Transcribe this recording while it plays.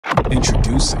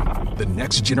Introducing the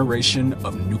next generation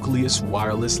of Nucleus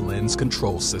wireless lens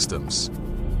control systems.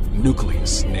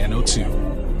 Nucleus Nano 2.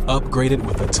 Upgraded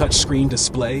with a touchscreen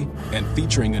display and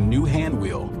featuring a new hand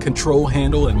wheel, control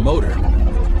handle, and motor,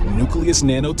 Nucleus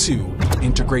Nano 2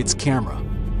 integrates camera,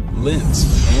 lens,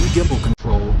 and gimbal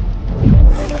control,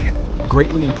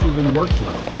 greatly improving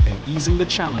workflow and easing the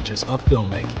challenges of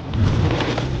filmmaking.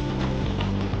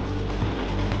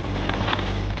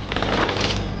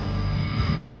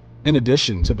 In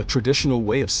addition to the traditional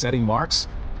way of setting marks,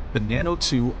 the Nano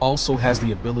 2 also has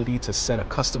the ability to set a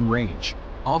custom range,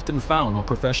 often found on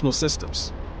professional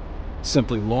systems.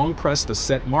 Simply long press the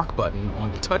Set Mark button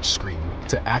on the touchscreen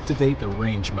to activate the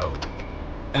range mode.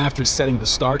 After setting the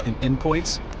start and end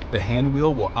points, the hand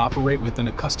wheel will operate within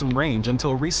a custom range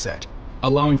until reset,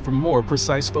 allowing for more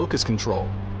precise focus control.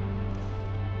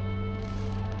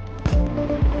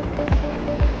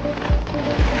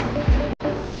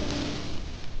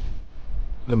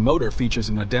 The motor features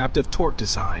an adaptive torque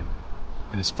design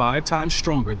and is 5 times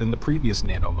stronger than the previous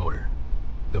Nano motor.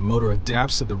 The motor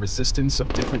adapts to the resistance of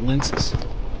different lenses,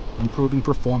 improving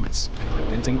performance and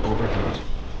preventing overheating.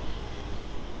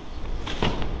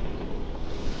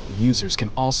 Users can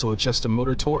also adjust the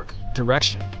motor torque,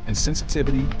 direction, and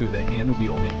sensitivity through the hand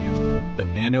wheel menu. The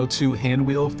Nano 2 hand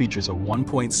wheel features a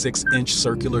 1.6-inch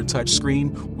circular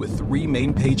touchscreen with 3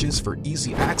 main pages for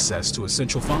easy access to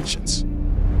essential functions.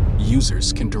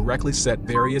 Users can directly set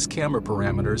various camera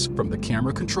parameters from the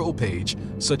camera control page,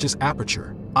 such as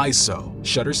aperture, ISO,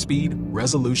 shutter speed,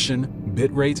 resolution,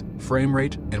 bitrate, frame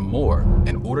rate, and more,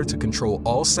 in order to control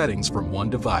all settings from one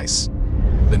device.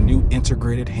 The new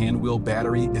integrated hand wheel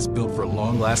battery is built for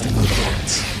long-lasting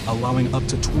performance, allowing up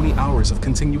to 20 hours of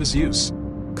continuous use.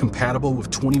 Compatible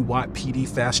with 20-watt PD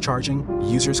fast charging,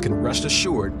 users can rest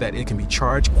assured that it can be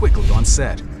charged quickly on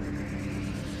set.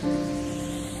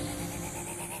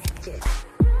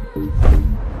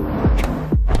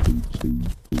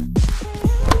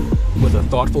 With a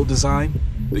thoughtful design,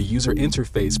 the user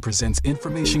interface presents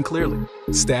information clearly.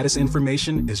 Status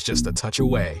information is just a touch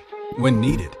away. When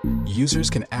needed, users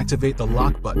can activate the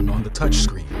lock button on the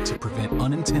touchscreen to prevent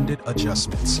unintended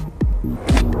adjustments.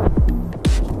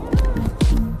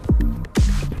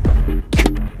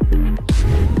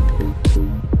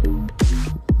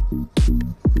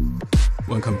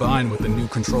 When combined with the new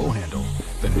control handle,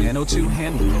 the Nano 2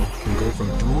 hand wheel can go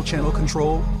from dual channel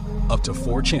control up to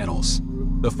 4 channels.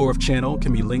 The 4th channel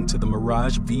can be linked to the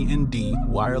Mirage V&D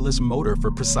wireless motor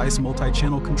for precise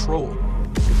multi-channel control.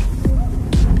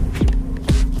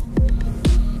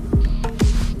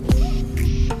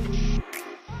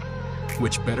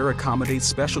 Which better accommodates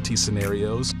specialty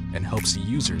scenarios and helps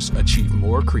users achieve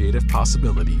more creative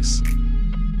possibilities.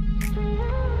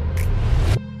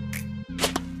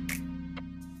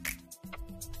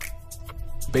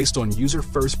 Based on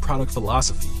user-first product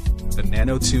philosophy, the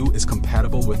Nano 2 is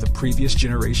compatible with the previous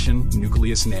generation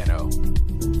Nucleus Nano.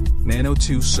 Nano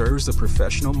 2 serves the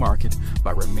professional market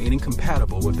by remaining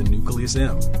compatible with the Nucleus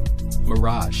M,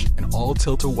 Mirage, and all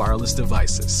Tilta wireless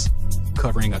devices,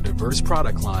 covering a diverse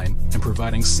product line and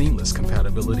providing seamless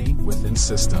compatibility within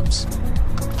systems.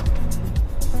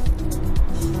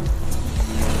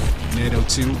 Nano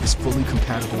 2 is fully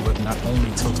compatible with not only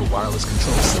Tilta wireless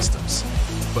control systems,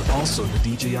 but also the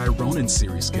DJI Ronin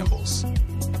series gimbals.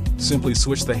 Simply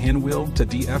switch the hand wheel to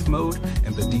DF mode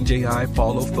and the DJI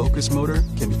follow focus motor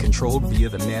can be controlled via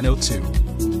the Nano 2.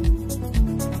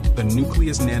 The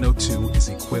Nucleus Nano 2 is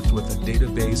equipped with a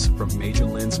database from major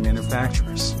lens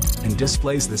manufacturers and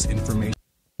displays this information